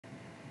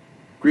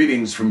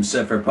Greetings from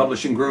Cepher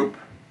Publishing Group,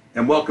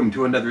 and welcome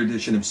to another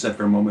edition of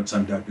Cepher Moments.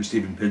 I'm Dr.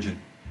 Stephen Pidgeon.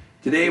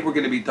 Today we're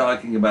going to be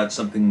talking about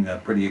something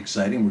pretty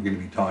exciting. We're going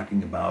to be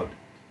talking about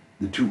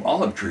the two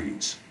olive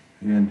trees,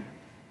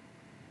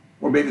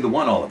 or maybe the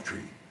one olive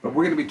tree. But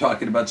we're going to be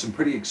talking about some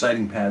pretty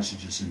exciting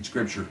passages in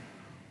Scripture,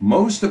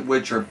 most of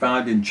which are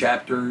found in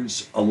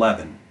chapters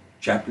 11.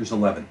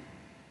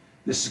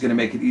 This is going to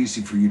make it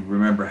easy for you to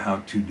remember how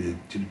to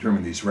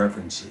determine these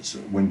references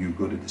when you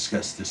go to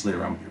discuss this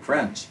later on with your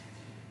friends.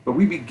 But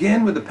we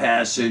begin with a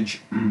passage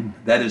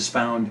that is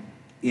found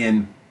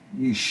in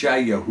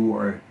Yishai,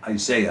 or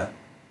Isaiah,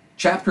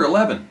 chapter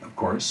 11, of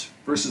course,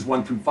 verses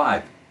 1 through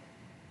 5.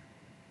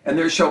 And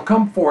there shall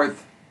come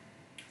forth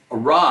a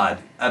rod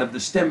out of the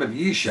stem of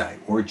Yishai,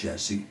 or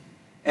Jesse,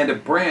 and a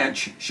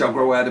branch shall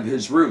grow out of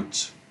his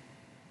roots.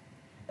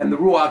 And the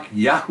Ruach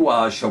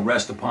Yahuwah shall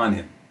rest upon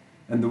him,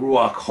 and the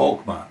Ruach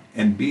Chokmah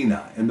and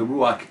Bina, and the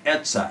Ruach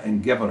Etzah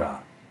and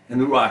Gebarah,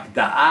 and the Ruach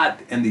Da'at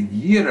and the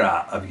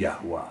Yirah of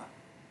Yahuwah,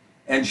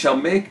 and shall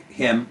make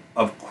him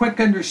of quick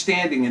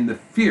understanding in the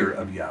fear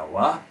of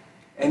Yahweh,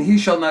 and he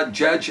shall not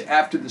judge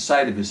after the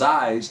sight of his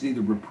eyes,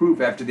 neither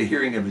reprove after the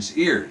hearing of his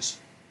ears.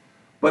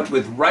 But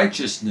with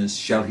righteousness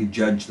shall he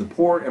judge the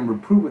poor, and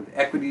reprove with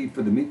equity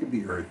for the meek of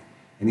the earth.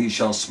 And he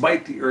shall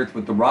smite the earth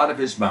with the rod of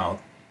his mouth,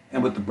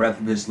 and with the breath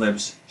of his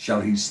lips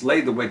shall he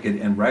slay the wicked,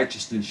 and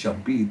righteousness shall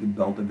be the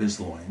belt of his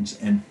loins,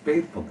 and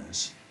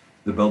faithfulness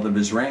the belt of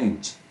his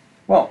reins.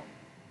 Well,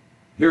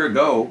 here we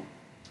go.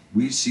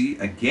 We see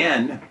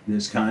again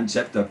this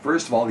concept of,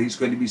 first of all, he's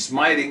going to be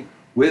smiting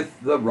with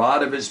the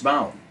rod of his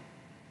mouth,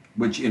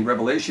 which in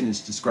Revelation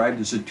is described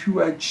as a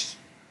two-edged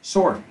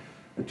sword.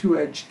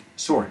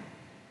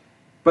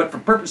 But for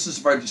purposes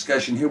of our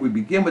discussion here, we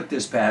begin with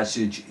this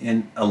passage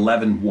in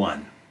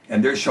 11:1.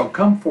 And there shall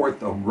come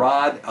forth a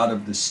rod out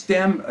of the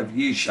stem of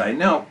Yishai.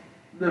 Now,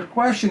 the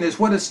question is,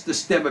 what is the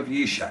stem of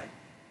Yishai?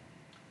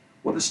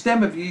 Well, the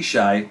stem of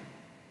Yishai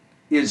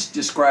is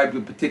described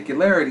with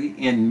particularity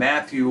in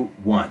Matthew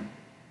 1.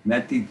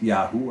 Matthew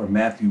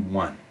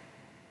 1.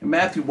 And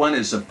Matthew 1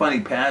 is a funny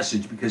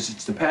passage because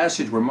it's the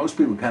passage where most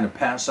people kind of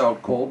pass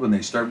out cold when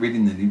they start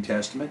reading the New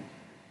Testament,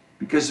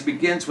 because it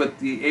begins with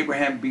the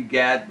Abraham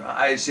begat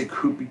Isaac,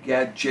 who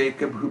begat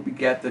Jacob, who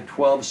begat the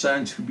 12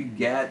 sons, who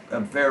begat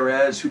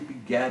Perez, who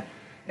begat,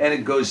 and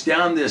it goes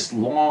down this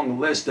long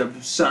list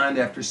of son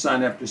after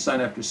son after son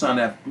after son,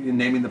 after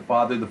naming the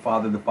father, the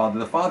father, the father,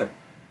 the father.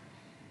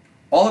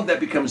 All of that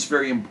becomes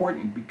very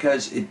important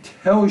because it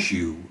tells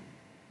you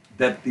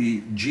that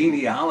the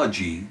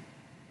genealogy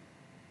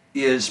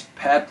is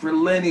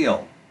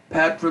patrilineal.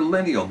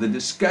 Patrilineal. The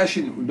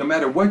discussion, no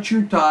matter what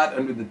you're taught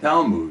under the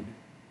Talmud,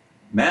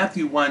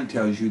 Matthew 1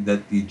 tells you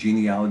that the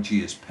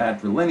genealogy is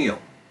patrilineal.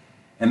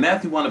 And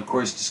Matthew 1, of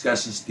course,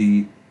 discusses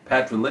the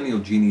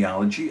patrilineal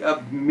genealogy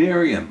of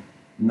Miriam,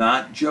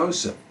 not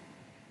Joseph.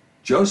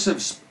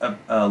 Joseph's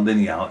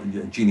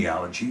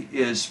genealogy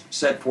is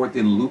set forth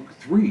in Luke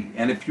 3.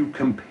 And if you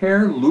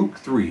compare Luke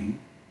 3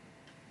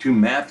 to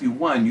Matthew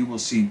 1, you will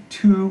see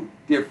two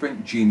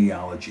different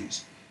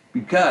genealogies.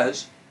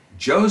 Because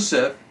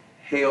Joseph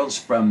hails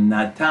from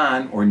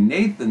Nathan, or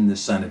Nathan, the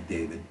son of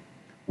David,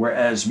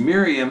 whereas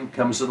Miriam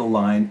comes to the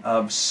line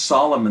of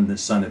Solomon, the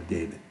son of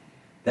David.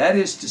 That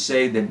is to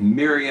say that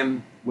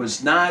Miriam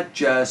was not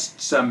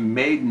just some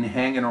maiden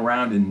hanging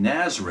around in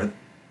Nazareth,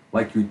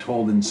 like you're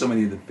told in so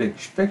many of the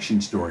fiction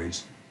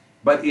stories,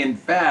 but in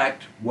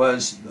fact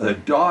was the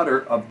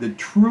daughter of the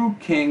true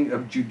king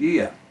of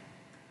Judea,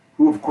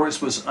 who of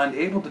course was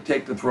unable to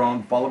take the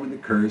throne following the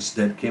curse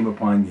that came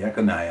upon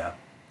Jeconiah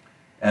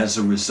as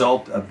a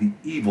result of the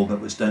evil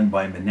that was done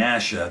by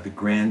Manasseh, the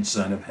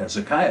grandson of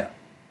Hezekiah.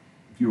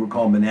 If you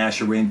recall,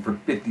 Manasseh reigned for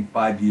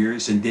 55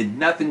 years and did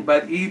nothing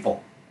but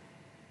evil.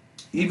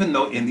 Even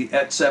though in the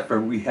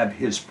Cepher we have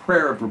his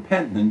prayer of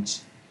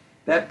repentance,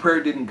 that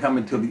prayer didn't come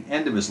until the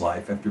end of his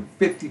life, after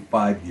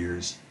 55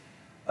 years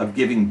of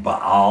giving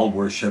Baal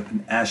worship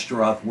and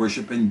Ashtaroth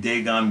worship and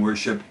Dagon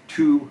worship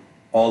to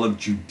all of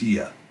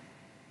Judea.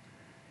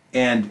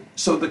 And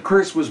so the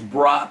curse was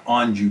brought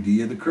on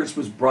Judea.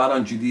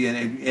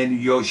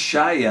 And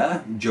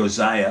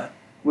Josiah,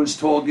 was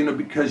told,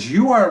 because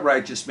you are a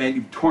righteous man,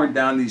 you've torn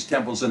down these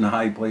temples in the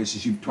high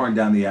places, you've torn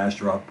down the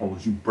Ashtaroth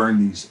poles, you've burned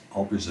these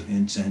altars of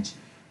incense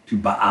to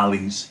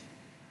Baalis.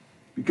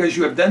 Because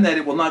you have done that,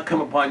 it will not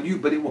come upon you,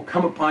 but it will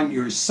come upon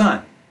your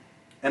son.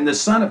 And the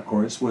son, of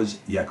course, was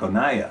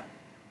Jeconiah,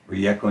 or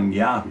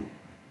Jeconiah.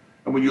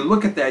 And when you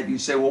look at that, you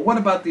say, well, what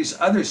about these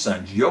other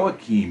sons,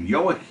 Joachim,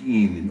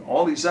 and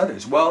all these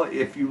others? Well,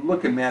 if you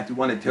look in Matthew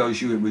 1, it tells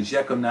you it was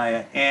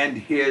Jeconiah and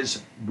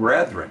his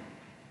brethren,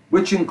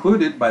 which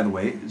included, by the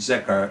way,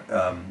 Zedekiah.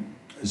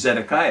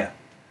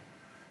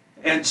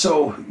 And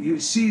so you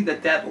see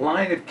that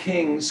line of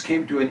kings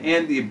came to an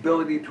end. The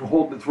ability to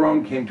hold the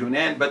throne came to an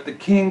end, but the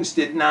kings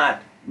did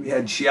not. We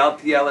had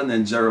Shealtiel and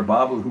then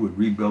Zerubbabel, who would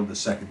rebuild the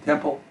second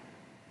temple.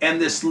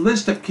 And this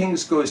list of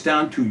kings goes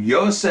down to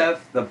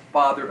Joseph, the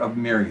father of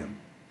Miriam.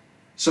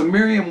 So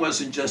Miriam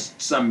wasn't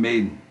just some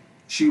maiden.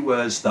 She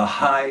was the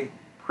high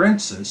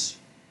princess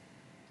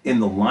in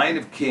the line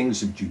of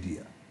kings of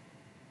Judea.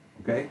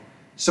 Okay?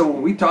 So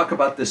when we talk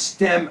about the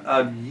stem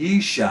of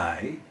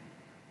Yishai,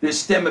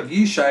 this stem of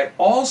Yishai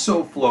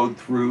also flowed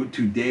through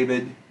to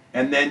David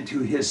and then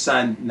to his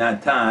son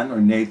Nathan, or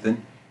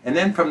Nathan, and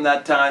then from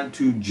Nathan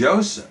to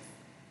Joseph.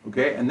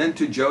 Okay? And then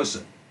to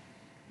Joseph.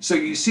 So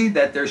you see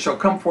that there shall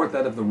come forth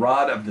out of the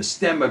rod of the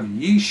stem of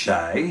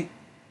Yishai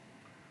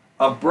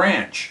a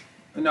branch.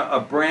 Now,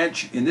 a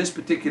branch, in this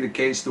particular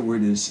case, the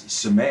word is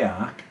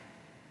Samak.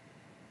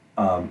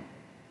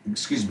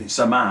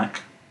 Samak.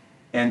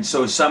 And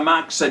so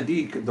Samak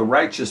Sadiq, the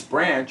righteous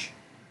branch,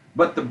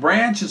 but the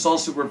branch is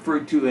also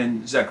referred to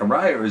in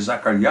Zechariah or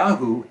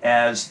Zechariah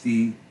as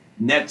the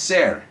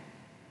Netzer.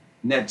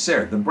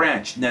 Netzer, the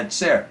branch,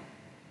 Netzer.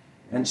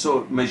 And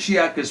so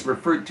Mashiach is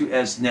referred to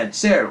as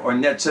Netzer or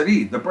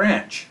Netzari, the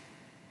branch.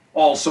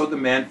 Also the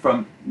man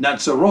from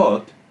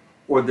Nazarot,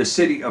 or the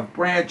city of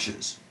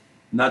branches.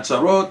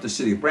 Nazarot, the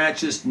city of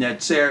branches,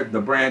 Netzer,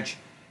 the branch,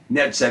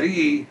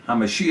 Netzari,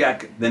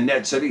 HaMashiach, the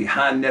Netzari,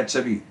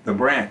 Ha-Netzari, the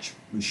branch,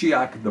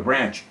 Mashiach, the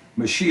branch,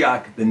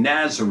 Mashiach, the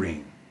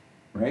Nazarene,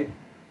 right?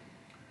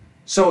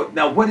 So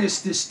now what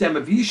is this stem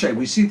of Yishai?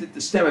 We see that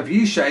the stem of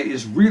Yishai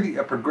is really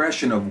a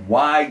progression of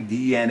Y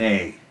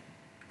DNA.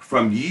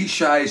 From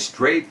Yishai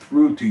straight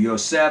through to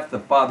Yosef, the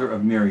father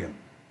of Miriam.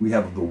 We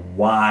have the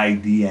Y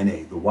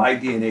DNA, the Y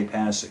DNA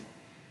passing.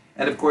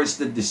 And of course,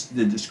 the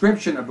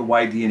description of the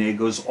Y DNA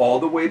goes all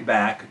the way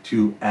back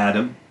to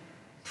Adam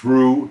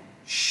through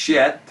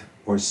Shet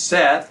or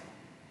Seth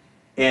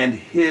and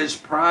his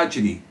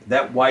progeny.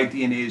 That Y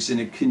DNA is in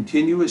a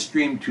continuous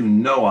stream to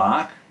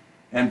Noach,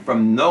 and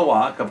from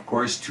Noach, of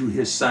course, to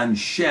his son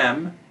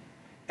Shem.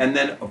 And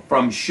then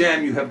from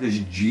Shem, you have this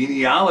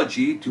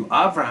genealogy to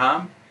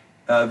Abraham,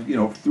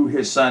 through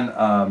his son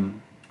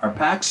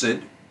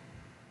Arphaxad.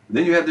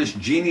 Then you have this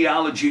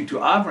genealogy to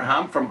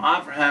Abraham. From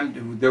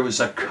Abraham, there was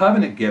a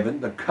covenant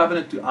given. The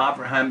covenant to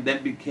Abraham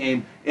then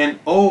became an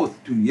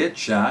oath to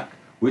Yitzhak,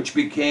 which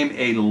became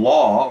a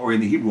law, or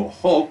in the Hebrew,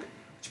 chok,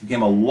 which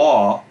became a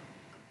law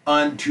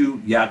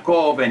unto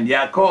Yaakov. And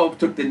Yaakov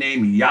took the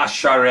name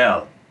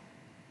Yasharel,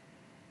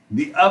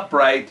 the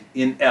upright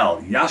in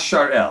El,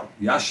 Yasharel,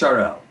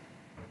 Yasharel.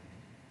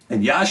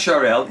 And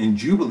Yasharel in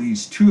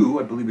Jubilees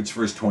 2, I believe it's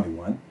verse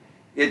 21,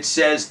 it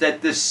says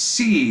that the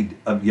seed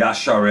of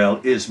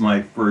Yasharel is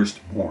my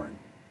firstborn.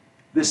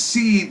 The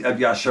seed of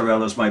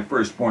Yasharel is my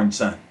firstborn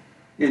son.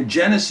 In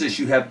Genesis,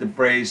 you have the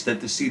phrase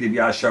that the seed of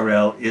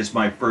Yasharel is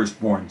my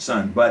firstborn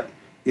son. But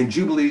in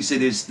Jubilees,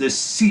 it is the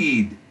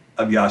seed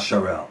of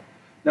Yasharel.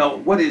 Now,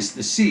 what is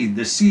the seed?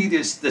 The seed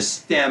is the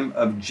stem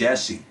of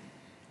Jesse.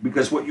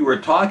 Because what you are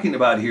talking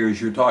about here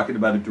is you're talking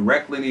about a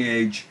direct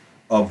lineage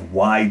of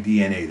Y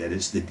DNA, that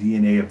is the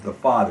DNA of the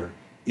father,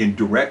 in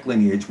direct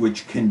lineage,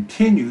 which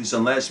continues,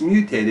 unless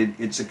mutated,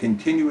 it's a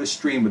continuous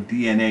stream of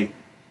DNA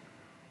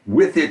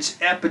with its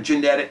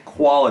epigenetic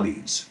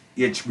qualities,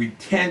 its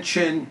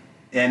retention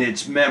and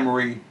its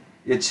memory,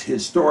 its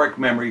historic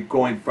memory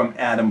going from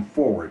Adam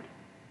forward.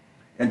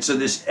 And so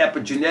this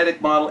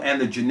epigenetic model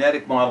and the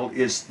genetic model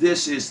is,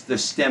 this is the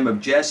stem of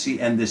Jesse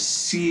and the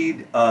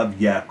seed of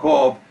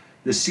Yaakov,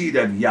 the seed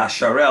of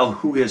Yasharel,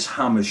 who is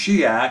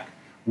HaMashiach,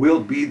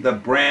 will be the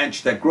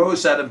branch that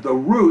grows out of the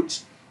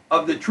roots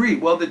of the tree.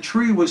 Well, the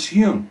tree was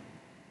hewn.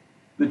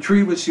 The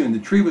tree was hewn. The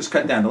tree was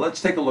cut down. Now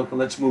let's take a look and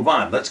let's move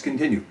on. Let's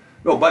continue.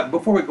 No, but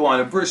before we go on,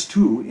 in verse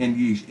 2 in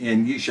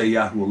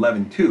Yeshayahu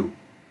 11:2,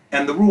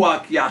 and the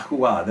Ruach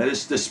Yahuwah, that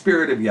is the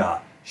spirit of Yah,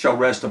 shall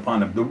rest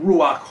upon him. The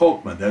Ruach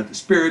Chokmah, the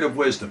spirit of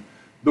wisdom.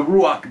 The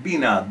Ruach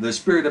Binah, the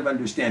spirit of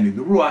understanding.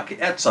 The Ruach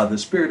Etzah, the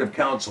spirit of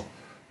counsel.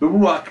 The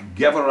Ruach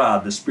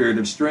Gevarah, the spirit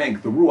of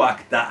strength. The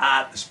Ruach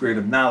Da'at, the spirit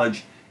of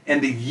knowledge.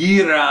 And the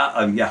Yirah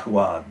of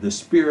Yahuwah, the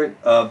spirit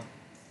of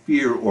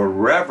fear or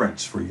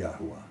reverence for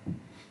Yahuwah.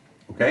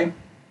 Okay?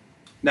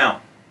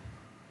 Now,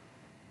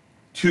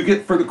 to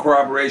get further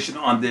corroboration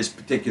on this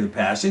particular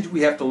passage,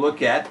 we have to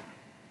look at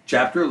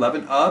chapter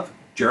 11 of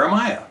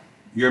Jeremiah,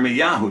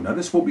 Yirmiyahu. Now,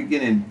 this will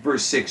begin in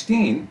verse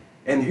 16,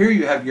 and here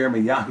you have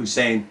Yirmiyahu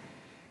saying,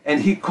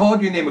 and he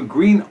called your name a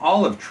green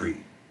olive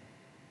tree,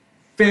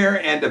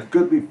 fair and of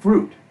goodly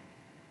fruit.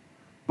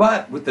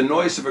 But with the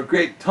noise of a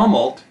great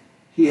tumult,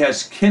 he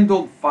has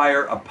kindled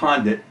fire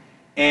upon it,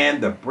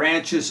 and the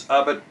branches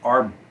of it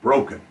are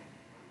broken.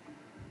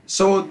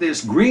 So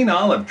this green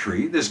olive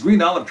tree,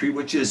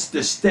 which is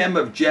the stem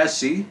of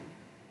Jesse,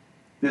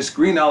 this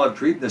green olive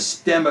tree, the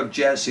stem of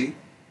Jesse,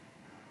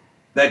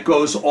 that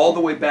goes all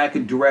the way back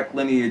in direct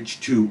lineage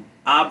to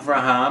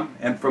Abraham,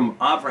 and from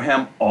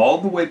Abraham all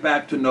the way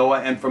back to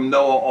Noah, and from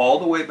Noah all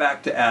the way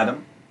back to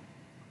Adam,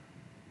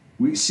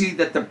 we see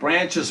that the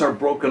branches are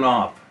broken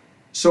off.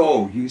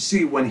 So you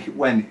see when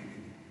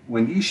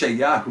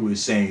Yeshayahu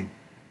is saying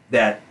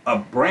that a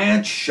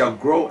branch shall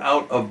grow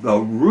out of the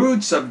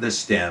roots of the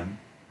stem,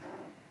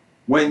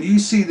 when you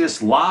see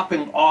this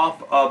lopping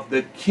off of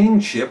the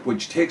kingship,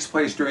 which takes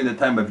place during the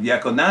time of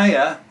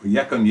Yekoniah or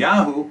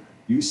Yekoniyahu,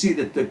 you see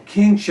that the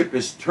kingship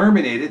is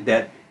terminated,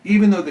 that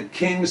even though the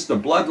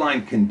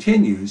bloodline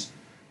continues,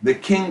 the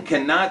king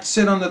cannot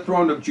sit on the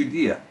throne of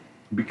Judea.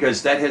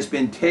 because that has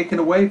been taken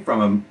away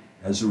from him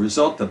as a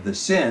result of the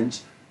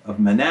sins of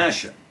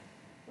Manasseh.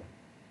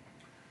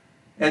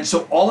 And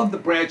so all of the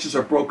branches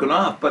are broken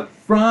off, but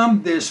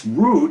from this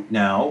root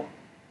now,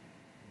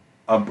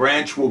 a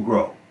branch will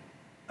grow.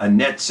 A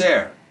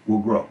netzer will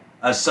grow.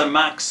 A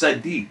samak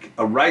sadik,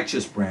 a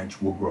righteous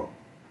branch, will grow.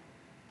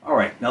 All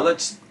right, now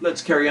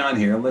let's carry on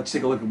here. Let's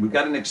take a look. We've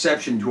got an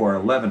exception to our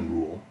 11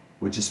 rule,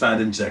 which is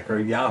found in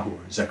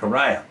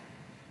Zechariah.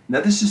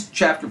 Now this is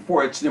chapter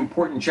 4. It's an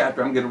important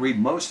chapter. I'm going to read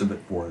most of it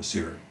for us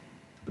here.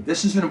 But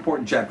this is an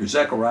important chapter.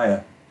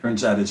 Zechariah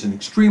turns out is an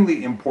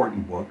extremely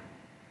important book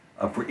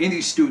for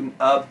any student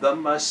of the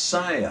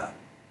Messiah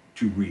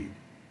to read.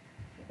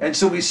 And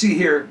so we see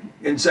here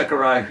in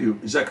Zechariah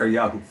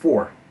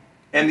 4,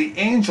 and the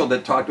angel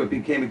that talked with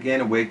me came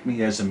again and waked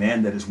me as a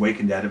man that is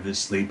wakened out of his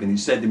sleep. And he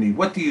said to me,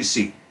 what do you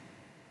see?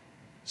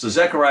 So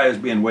Zechariah is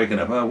being waken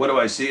up. Oh, what do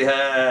I see?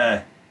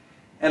 And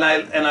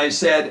I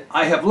said,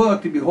 I have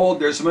looked, and behold,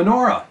 there's a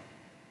menorah,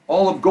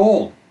 all of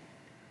gold,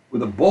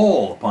 with a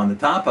bowl upon the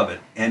top of it,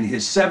 and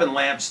his 7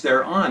 lamps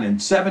thereon,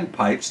 and 7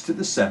 pipes to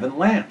the 7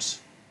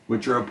 lamps,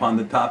 which are upon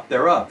the top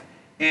thereof,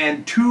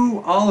 and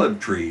 2 olive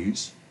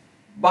trees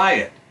by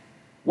it,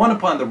 one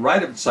upon the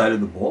right side of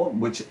the bowl,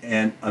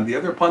 and on the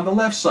other upon the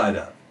left side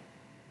of.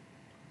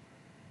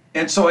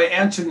 And so I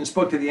answered and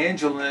spoke to the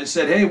angel, and I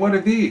said, hey, what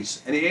are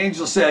these? And the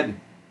angel said,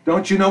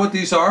 don't you know what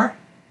these are?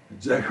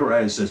 And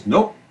Zechariah says,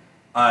 nope,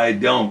 I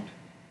don't.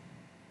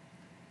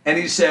 And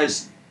he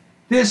says,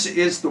 this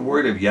is the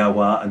word of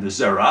Yahweh and the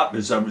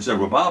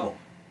Zerubbabel,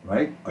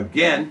 right?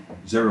 Again,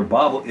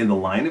 Zerubbabel in the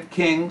line of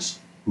kings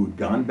who had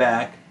gone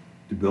back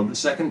to build the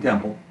second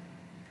temple.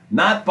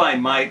 Not by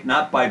might,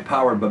 not by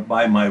power, but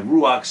by my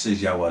Ruach,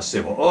 says Yahweh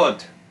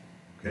Sebaot.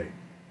 Okay.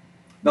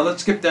 Now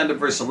let's skip down to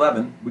verse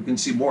 11. We can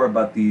see more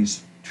about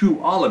these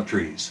 2 olive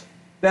trees.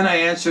 Then I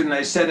answered and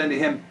I said unto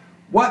him,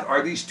 what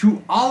are these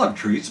 2 olive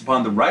trees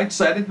upon the right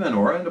side of the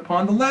menorah and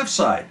upon the left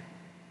side?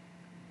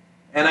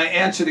 And I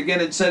answered again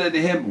and said unto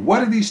him,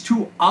 what are these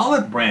 2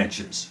 olive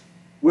branches,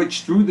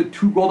 which through the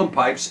 2 golden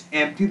pipes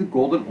empty the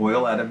golden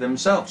oil out of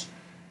themselves?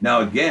 Now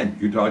again,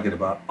 you're talking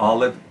about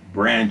olive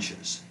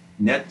branches.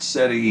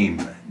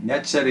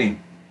 Netzerim.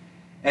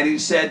 And he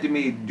said to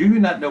me, do you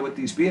not know what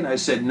these be? And I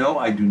said, no,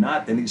 I do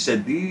not. Then he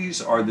said,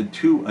 these are the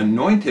 2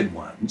 anointed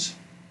ones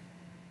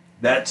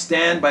that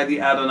stand by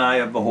the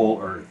Adonai of the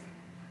whole earth.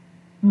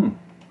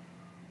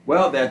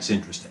 Well, that's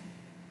interesting.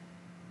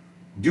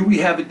 Do we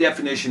have a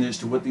definition as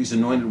to what these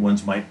anointed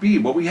ones might be?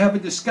 Well, we have a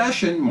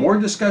discussion, more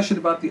discussion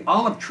about the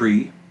olive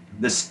tree,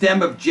 the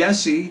stem of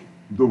Jesse,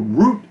 the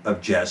root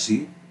of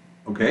Jesse,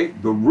 okay,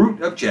 the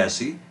root of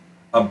Jesse.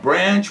 A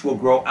branch will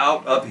grow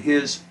out of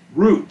his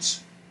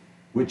roots,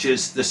 which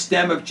is the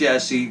stem of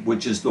Jesse,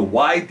 which is the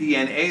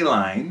Y-DNA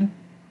line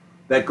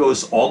that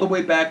goes all the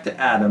way back to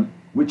Adam,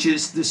 which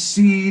is the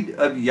seed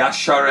of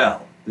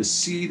Yasharel, the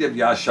seed of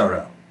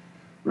Yasharel.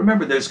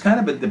 Remember, there's kind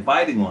of a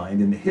dividing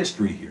line in the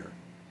history here,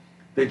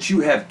 that you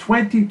have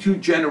 22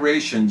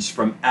 generations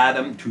from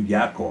Adam to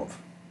Yaakov.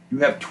 You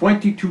have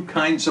 22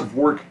 kinds of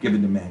work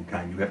given to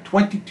mankind. You have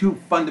 22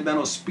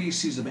 fundamental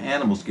species of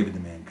animals given to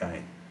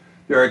mankind.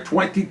 There are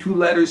 22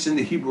 letters in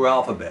the Hebrew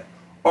alphabet.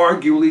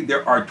 Arguably,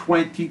 there are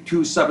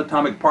 22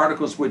 subatomic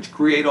particles which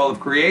create all of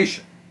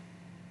creation.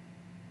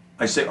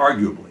 I say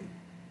arguably.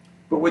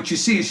 But what you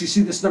see is you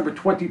see this number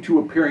 22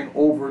 appearing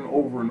over and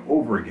over and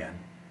over again.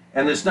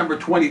 And this number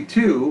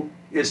 22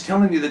 is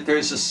telling you that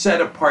there's a set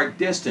apart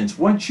distance.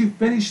 Once you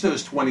finish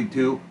those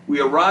 22,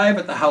 we arrive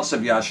at the house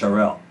of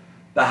Yasharel.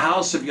 The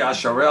house of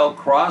Yasharel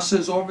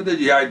crosses over the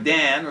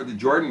Yarden, or the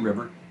Jordan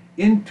River,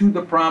 into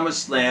the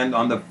promised land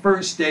on the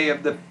first day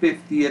of the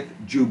 50th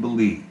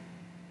Jubilee.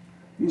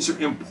 These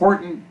are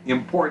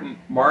important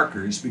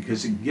markers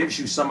because it gives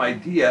you some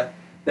idea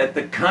that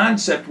the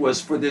concept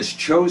was for this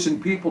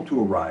chosen people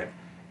to arrive.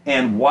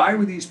 And why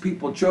were these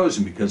people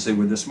chosen? Because they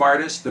were the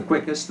smartest, the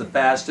quickest, the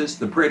fastest,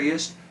 the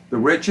prettiest, the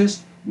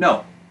richest?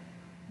 No.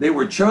 They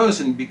were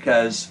chosen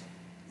because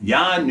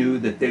Yah knew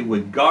that they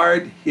would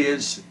guard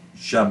his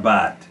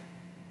Shabbat.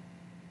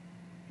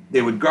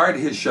 They would guard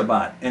his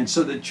Shabbat. And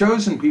so the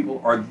chosen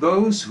people are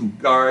those who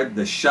guard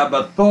the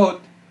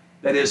Shabbathot,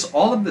 that is,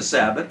 all of the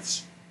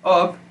Sabbaths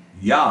of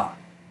Yah.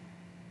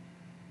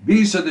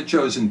 These are the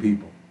chosen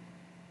people.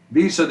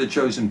 These are the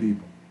chosen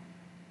people.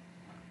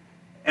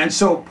 And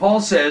so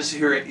Paul says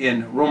here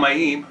in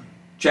Romaim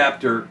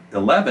chapter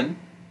 11,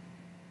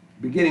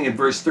 beginning in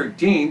verse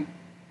 13,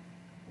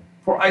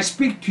 for I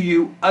speak to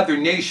you other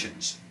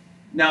nations.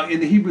 Now in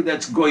the Hebrew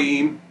that's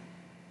goyim.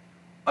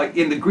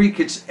 In the Greek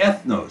it's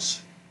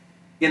ethnos.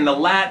 In the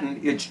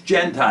Latin it's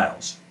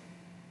Gentiles.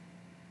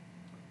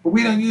 But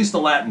we don't use the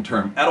Latin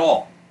term at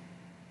all,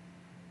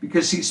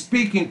 because he's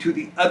speaking to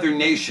the other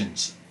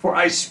nations. For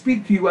I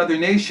speak to you other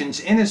nations,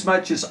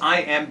 inasmuch as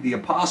I am the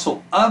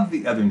apostle of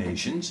the other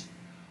nations,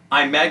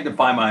 I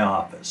magnify my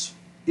office,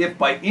 if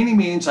by any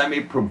means I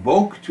may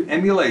provoke to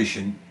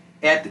emulation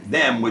at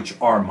them which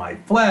are my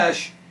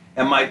flesh,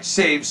 and might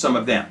save some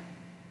of them.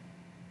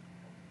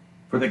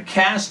 For the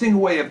casting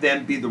away of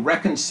them be the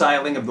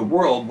reconciling of the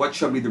world, what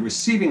shall be the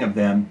receiving of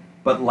them?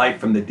 but life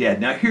from the dead.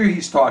 Now here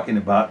he's talking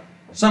about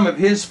some of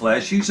his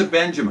flesh. He's a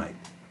Benjamite.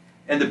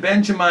 And the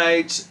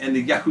Benjamites and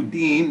the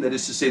Yahudim, that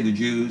is to say the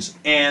Jews,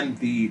 and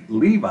the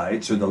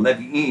Levites, or the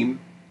Leviim,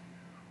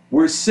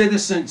 were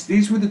citizens.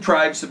 These were the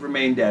tribes that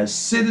remained as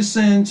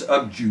citizens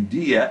of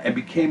Judea and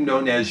became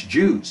known as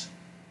Jews.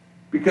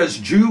 Because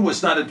Jew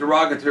was not a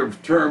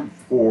derogative term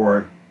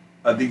for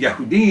the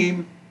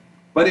Yahudim,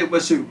 but it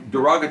was a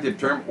derogative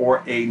term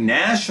or a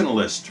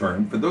nationalist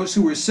term for those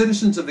who were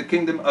citizens of the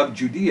kingdom of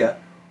Judea,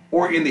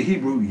 or in the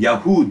Hebrew,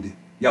 Yahud.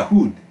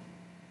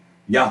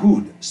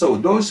 So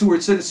those who were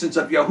citizens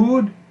of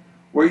Yahud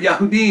were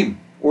Yahudim,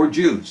 or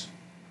Jews.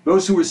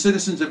 Those who were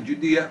citizens of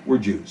Judea were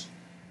Jews.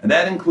 And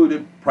that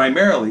included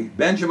primarily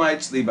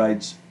Benjamites,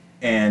 Levites,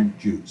 and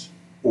Jews,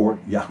 or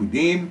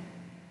Yahudim,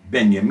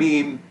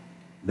 Benyamim,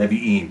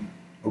 Leviim.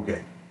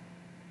 Okay.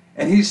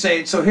 And he's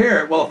saying, so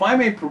here, well, if I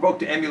may provoke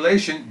to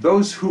emulation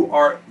those who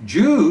are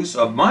Jews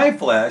of my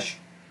flesh,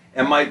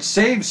 and might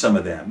save some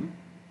of them,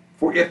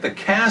 for if the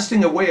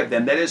casting away of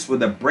them, that is, when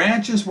the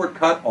branches were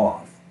cut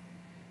off,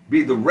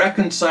 be the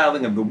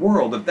reconciling of the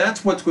world, if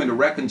that's what's going to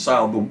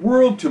reconcile the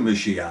world to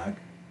Mashiach,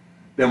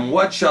 then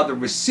what shall the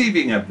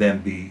receiving of them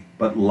be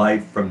but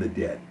life from the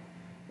dead?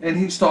 And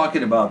he's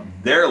talking about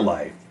their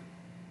life,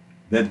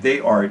 that they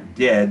are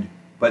dead,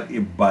 but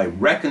by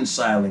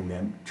reconciling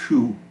them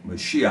to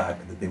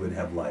Mashiach, that they would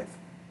have life.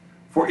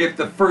 For if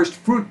the first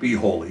fruit be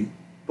holy,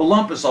 the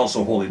lump is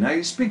also holy. Now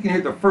he's speaking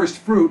here the first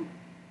fruit.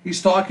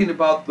 He's talking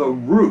about the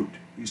root.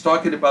 He's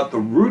talking about the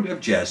root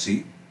of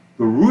Jesse.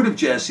 The root of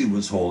Jesse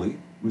was holy,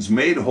 was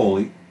made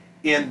holy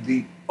in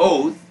the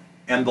oath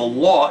and the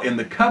law, in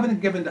the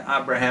covenant given to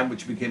Abraham,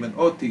 which became an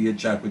oath to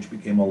Yitzchak, which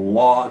became a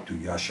law to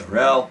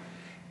Yasharel,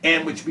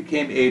 and which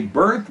became a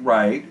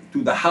birthright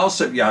to the house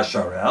of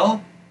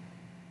Yasharel.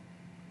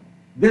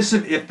 This,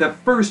 if the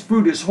first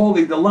fruit is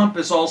holy, the lump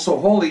is also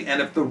holy, and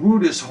if the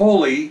root is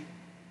holy,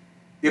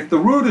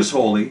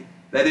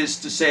 that is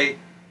to say,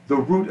 the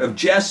root of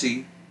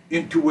Jesse,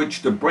 into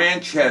which the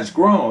branch has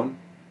grown,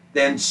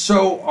 then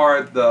so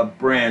are the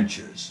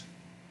branches.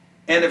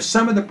 And if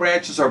some of the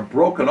branches are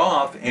broken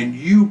off, and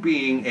you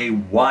being a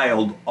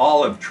wild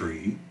olive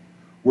tree,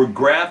 were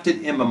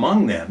grafted in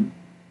among them,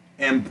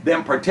 and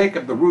then partake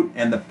of the root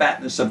and the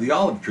fatness of the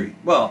olive tree.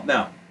 Well,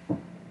 now,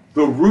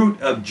 the root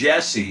of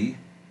Jesse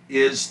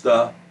is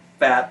the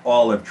fat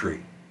olive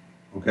tree,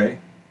 okay?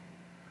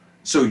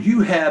 So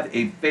you have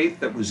a faith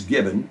that was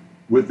given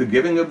with the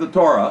giving of the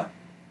Torah,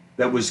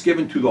 that was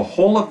given to the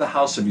whole of the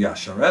house of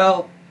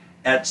Yasharel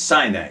at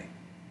Sinai.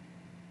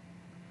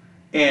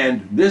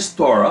 And this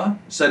Torah,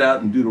 set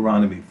out in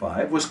Deuteronomy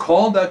 5, was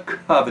called a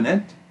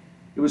covenant.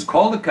 It was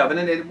called a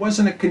covenant, and it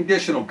wasn't a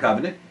conditional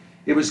covenant.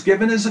 It was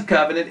given as a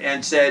covenant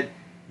and said,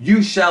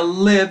 you shall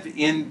live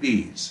in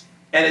these.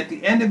 And at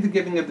the end of the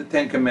giving of the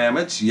Ten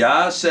Commandments,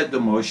 Yah said to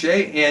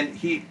Moshe, and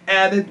he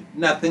added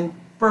nothing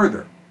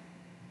further.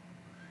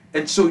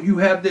 And so you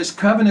have this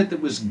covenant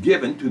that was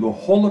given to the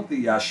whole of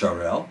the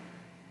Yasharel.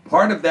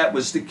 Part of that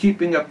was the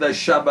keeping of the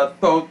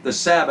Shabbathot, the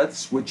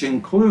Sabbaths, which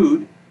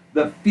include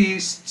the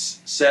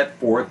feasts set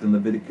forth in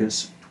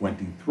Leviticus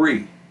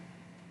 23.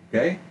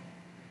 Okay?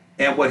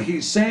 And what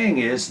he's saying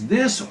is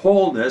this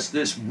wholeness,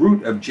 this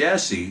root of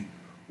Jesse,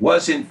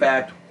 was in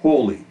fact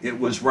holy. It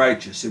was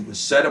righteous. It was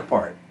set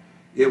apart.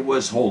 It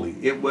was holy.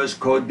 It was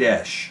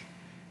Kodesh.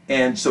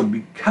 And so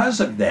because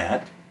of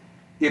that,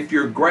 if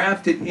you're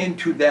grafted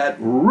into that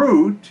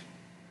root,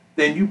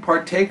 then you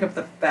partake of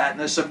the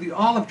fatness of the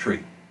olive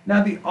tree.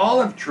 Now, the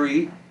olive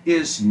tree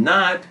is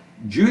not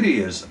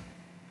Judaism.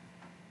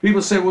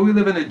 People say, well, we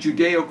live in a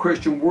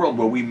Judeo-Christian world.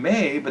 Well, we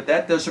may, but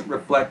that doesn't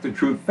reflect the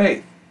true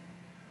faith.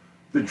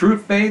 The true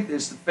faith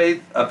is the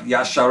faith of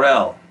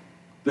Yasharel,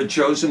 the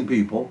chosen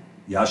people,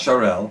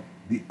 Yasharel,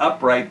 the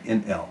upright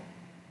in El.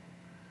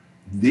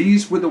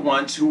 These were the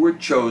ones who were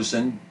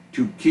chosen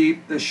to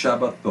keep the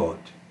Shabbathot.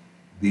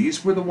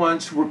 These were the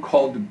ones who were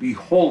called to be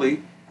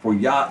holy, for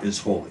Yah is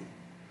holy.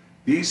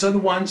 These are the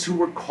ones who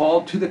were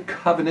called to the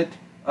covenant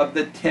of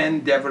the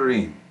 10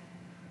 Devarim.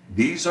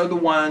 These are the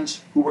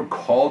ones who were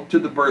called to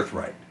the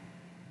birthright.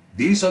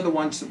 These are the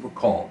ones that were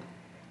called.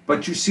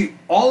 But you see,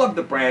 all of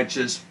the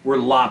branches were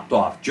lopped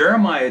off.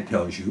 Jeremiah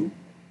tells you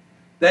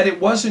that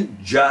it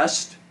wasn't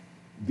just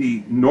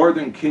the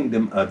northern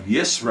kingdom of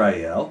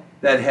Yisrael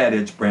that had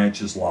its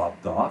branches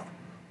lopped off,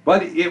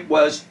 but it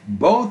was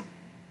both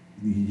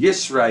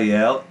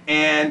Yisrael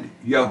and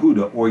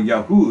Yehuda, or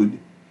Yahud,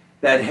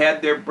 that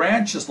had their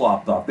branches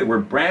lopped off. They were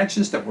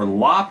branches that were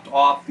lopped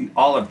off the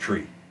olive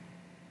tree.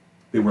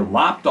 They were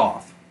lopped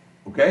off,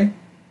 okay?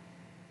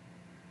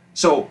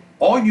 So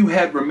all you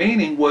had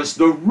remaining was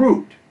the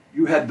root.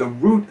 You had the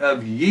root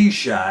of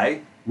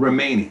Yishai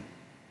remaining.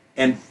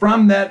 And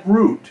from that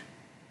root,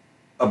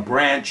 a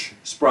branch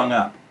sprung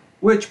up.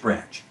 Which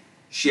branch?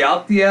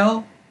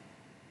 Shealtiel,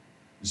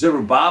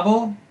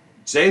 Zerubbabel,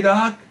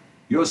 Zadok,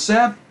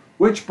 Yosef?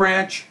 Which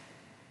branch?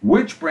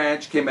 Which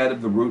branch came out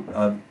of the root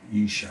of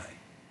Yishai?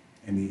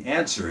 And the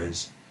answer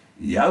is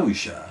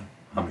Yahusha,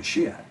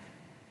 HAMASHIACH,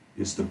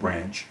 is the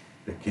branch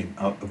that came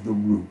out of the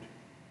root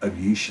of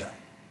Yishai.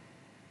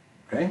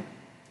 Okay?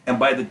 And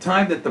by the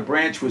time that the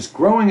branch was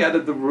growing out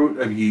of the root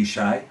of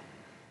Yishai,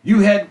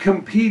 you had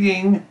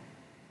competing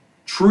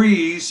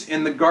trees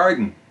in the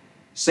garden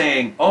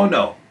saying, oh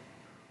no,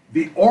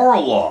 the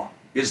oral law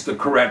is the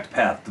correct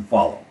path to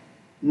follow.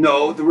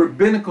 No, the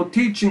rabbinical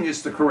teaching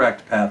is the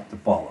correct path to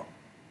follow.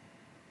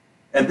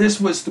 And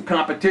this was the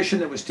competition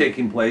that was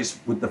taking place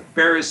with the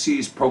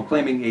Pharisees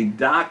proclaiming a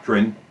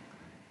doctrine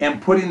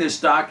and putting this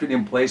doctrine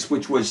in place,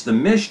 which was the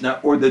Mishnah,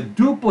 or the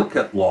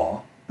duplicate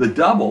law, the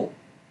double,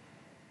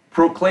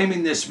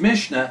 proclaiming this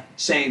Mishnah,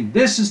 saying,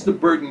 this is the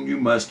burden you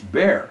must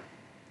bear.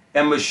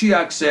 And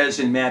Mashiach says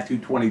in Matthew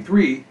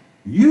 23,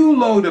 you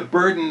load a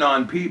burden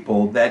on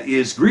people that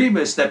is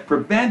grievous, that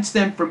prevents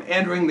them from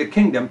entering the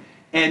kingdom,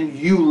 and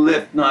you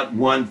lift not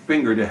one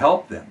finger to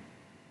help them.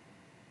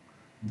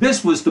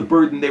 This was the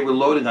burden they were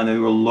loading on. They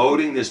were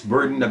loading this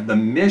burden of the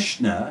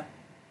Mishnah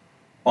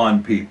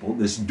on people,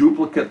 this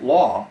duplicate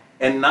law,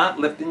 and not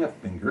lifting a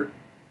finger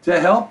to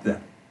help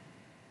them.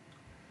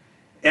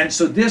 And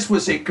so this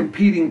was a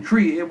competing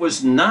tree. It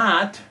was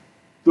not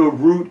the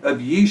root of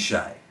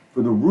Yishai,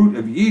 for the root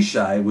of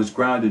Yishai was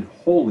grounded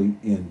wholly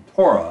in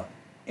Torah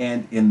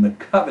and in the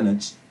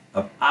covenants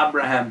of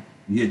Abraham,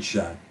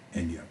 Yitzchak,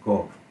 and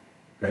Yaakov.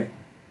 Okay?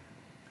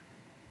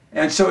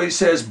 And so he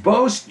says,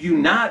 boast you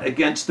not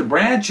against the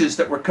branches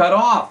that were cut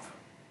off.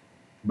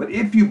 But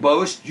if you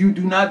boast, you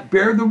do not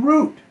bear the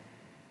root,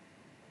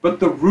 but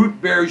the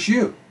root bears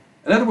you.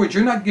 In other words,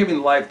 you're not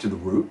giving life to the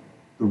root.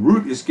 The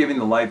root is giving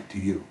the life to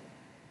you.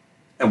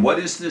 And what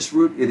is this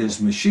root? It is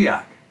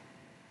Mashiach.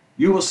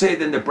 You will say,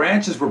 then the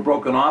branches were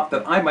broken off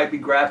that I might be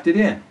grafted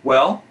in.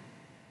 Well,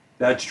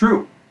 that's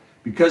true.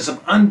 Because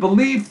of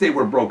unbelief, they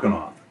were broken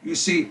off. You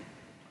see,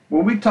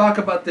 when we talk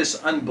about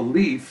this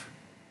unbelief,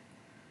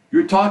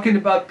 you're talking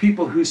about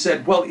people who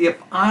said, well,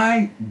 if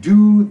I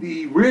do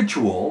the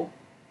ritual,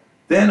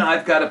 then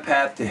I've got a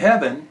path to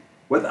heaven,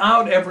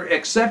 without ever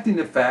accepting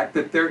the fact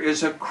that there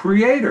is a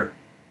creator,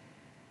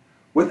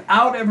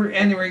 without ever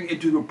entering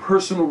into a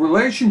personal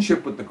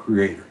relationship with the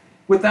creator,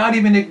 without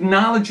even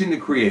acknowledging the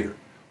creator.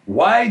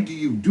 Why do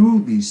you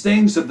do these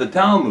things of the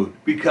Talmud?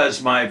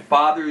 Because my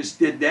fathers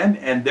did them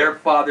and their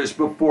fathers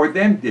before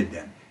them did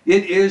them.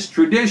 It is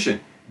tradition.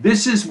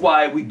 This is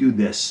why we do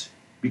this,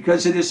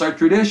 because it is our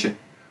tradition.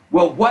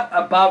 Well, what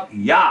about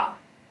Yah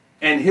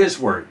and his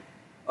word?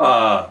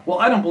 Well,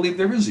 I don't believe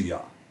there is a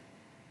Yah.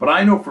 But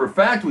I know for a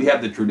fact we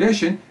have the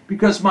tradition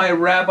because my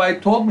rabbi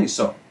told me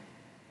so.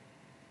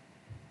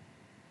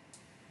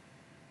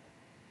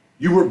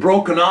 You were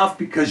broken off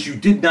because you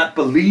did not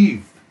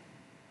believe.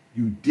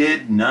 You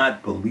did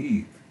not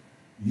believe.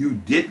 You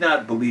did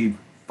not believe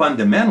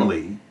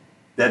fundamentally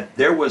that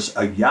there was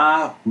a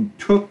Yah who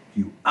took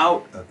you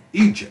out of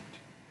Egypt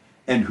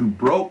and who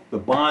broke the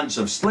bonds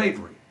of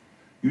slavery.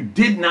 You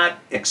did not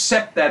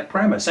accept that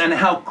premise. And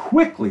how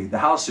quickly the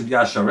house of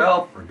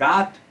Yasharel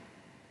forgot.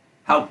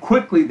 How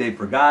quickly they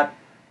forgot.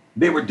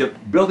 They were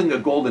building a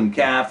golden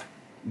calf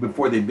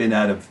before they'd been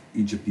out of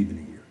Egypt even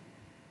a year.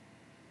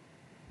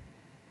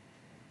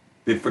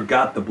 They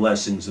forgot the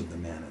blessings of the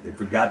manna. They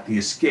forgot the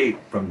escape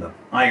from the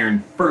iron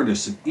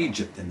furnace of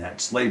Egypt and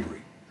that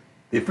slavery.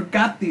 They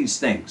forgot these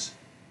things.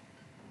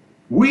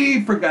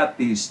 We forgot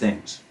these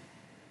things.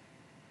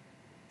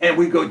 And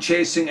we go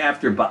chasing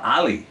after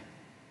Baali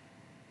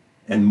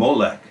and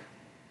Molech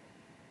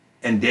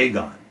and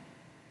Dagon.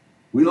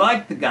 We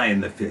like the guy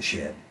in the fish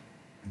head.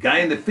 The guy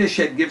in the fish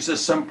head gives us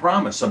some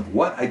promise of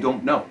what? I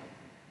don't know.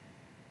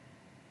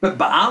 But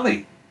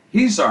Baali,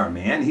 he's our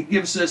man. He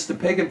gives us the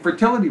pagan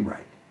fertility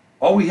rite.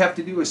 All we have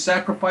to do is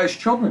sacrifice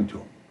children to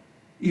him.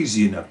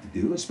 Easy enough to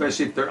do,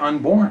 especially if they're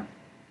unborn.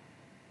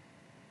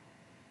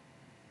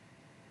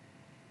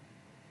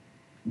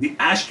 The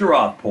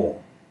Ashtaroth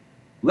pole.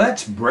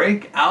 Let's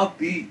break out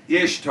the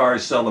Ishtar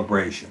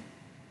celebration.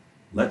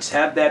 Let's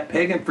have that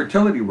pagan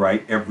fertility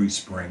rite every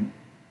spring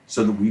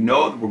so that we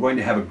know that we're going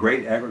to have a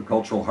great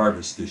agricultural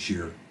harvest this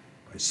year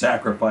by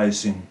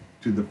sacrificing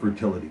to the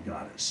fertility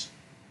goddess.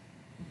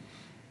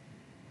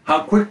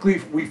 How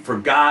quickly we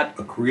forgot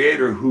a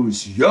creator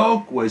whose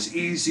yoke was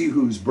easy,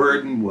 whose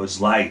burden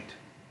was light.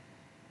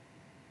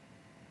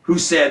 Who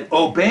said,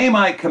 obey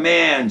my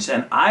commands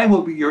and I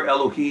will be your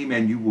Elohim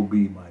and you will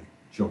be my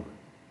children.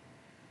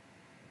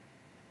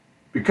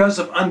 Because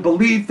of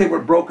unbelief, they were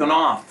broken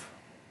off.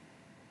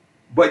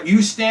 But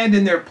you stand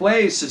in their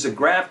place as a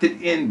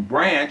grafted in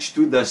branch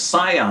to the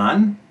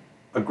scion,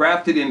 a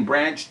grafted in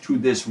branch to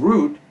this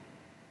root,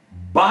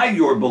 by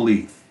your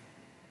belief.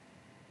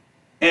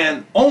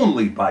 And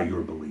only by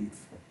your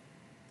belief.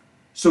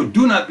 So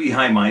do not be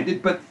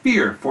high-minded, but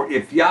fear. For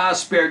if Yah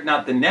spared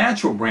not the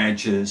natural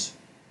branches,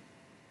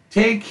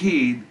 take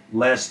heed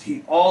lest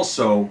he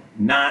also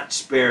not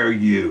spare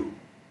you.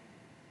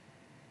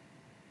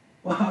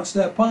 Well, how's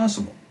that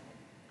possible?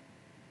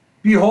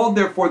 Behold,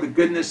 therefore, the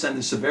goodness and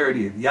the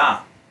severity of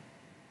Yah.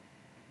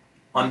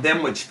 On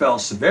them which fell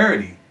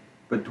severity,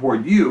 but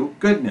toward you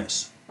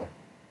goodness.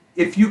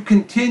 If you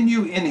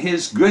continue in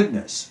his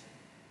goodness.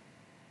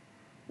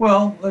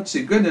 Well, let's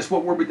see, goodness,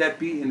 what word would that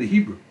be in the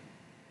Hebrew?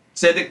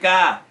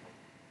 Tzedekah,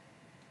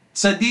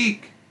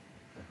 tzaddik.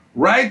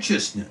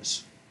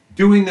 righteousness,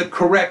 doing the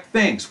correct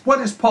things.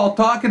 What is Paul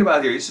talking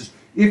about here? He says,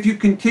 if you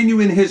continue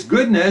in his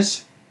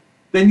goodness,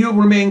 then you'll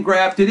remain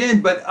grafted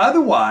in. But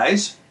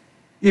otherwise,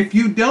 if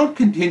you don't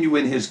continue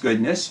in his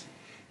goodness,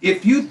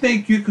 if you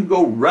think you can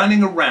go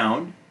running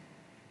around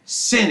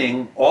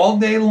sinning all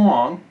day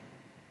long,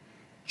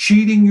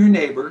 cheating your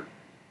neighbor,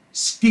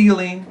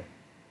 stealing,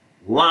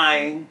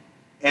 lying,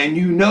 and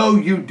you know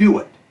you do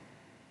it.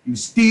 You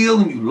steal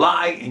and you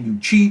lie and you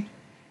cheat,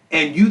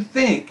 and you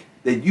think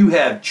that you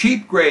have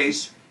cheap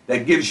grace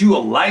that gives you a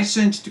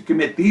license to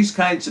commit these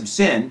kinds of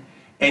sin,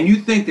 and you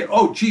think that,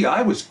 oh, gee,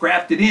 I was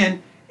grafted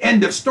in,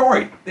 end of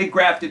story. They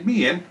grafted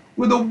me in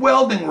with a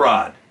welding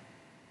rod.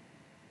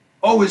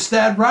 Oh, is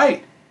that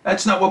right?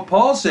 That's not what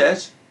Paul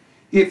says.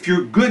 If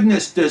your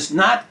goodness does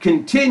not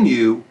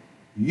continue,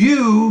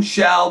 you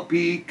shall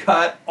be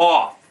cut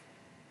off.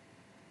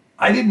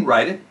 I didn't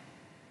write it.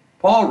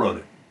 Paul wrote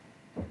it.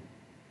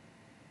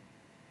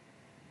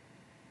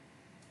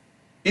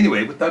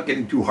 Anyway, without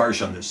getting too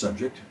harsh on this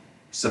subject,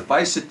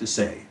 suffice it to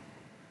say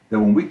that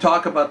when we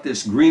talk about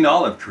this green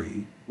olive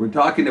tree, we're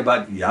talking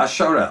about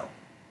Yasharel.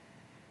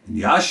 And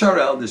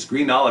Yasharel, this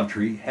green olive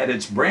tree, had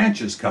its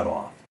branches cut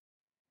off.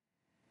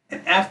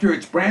 And after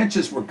its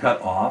branches were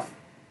cut off,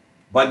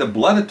 by the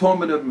blood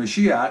atonement of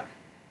Mashiach,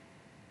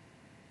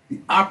 the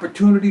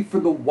opportunity for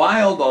the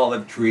wild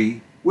olive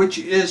tree, which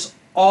is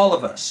all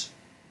of us,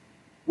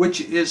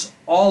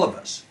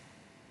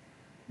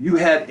 you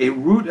had a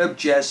root of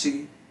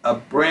Jesse, a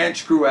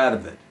branch grew out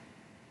of it.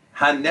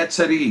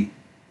 Hanetzari,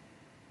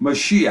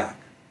 Mashiach.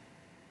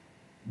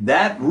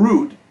 That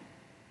root,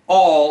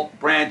 all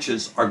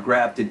branches are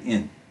grafted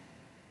in.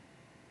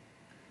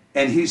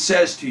 And he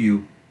says to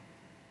you,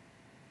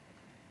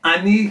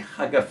 Ani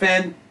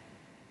hagafen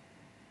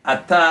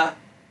ata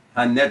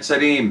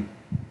hanetzarim.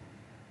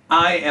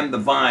 I am the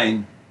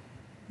vine,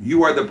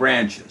 you are the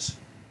branches.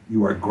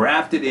 You are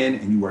grafted in,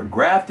 and you are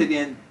grafted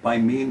in by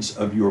means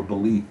of your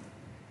belief.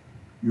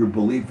 Your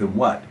belief in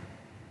what?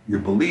 Your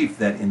belief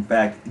that, in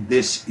fact,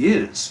 this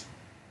is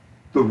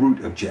the root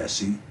of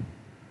Jesse.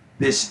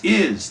 This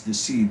is the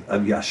seed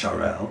of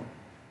Yasharel.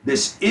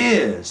 This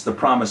is the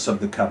promise of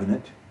the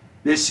covenant.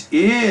 This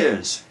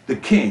is the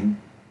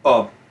king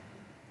of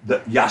the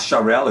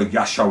Yasharel or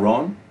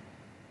Yasharon.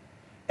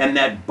 And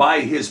that by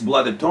his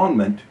blood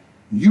atonement,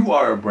 you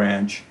are a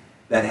branch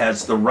that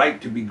has the right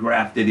to be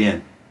grafted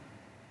in.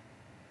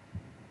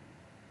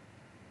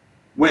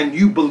 When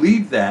you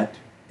believe that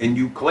and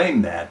you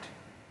claim that,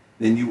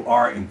 then you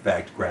are in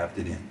fact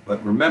grafted in.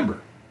 But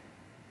remember,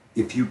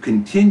 if you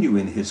continue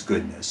in his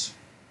goodness,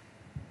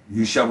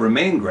 you shall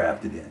remain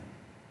grafted in.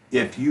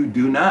 If you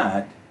do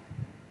not,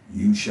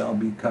 you shall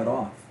be cut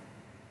off.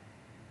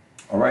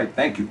 All right,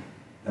 thank you.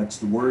 That's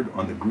the word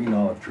on the green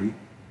olive tree.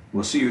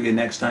 We'll see you again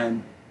next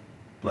time.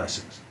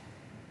 Blessings.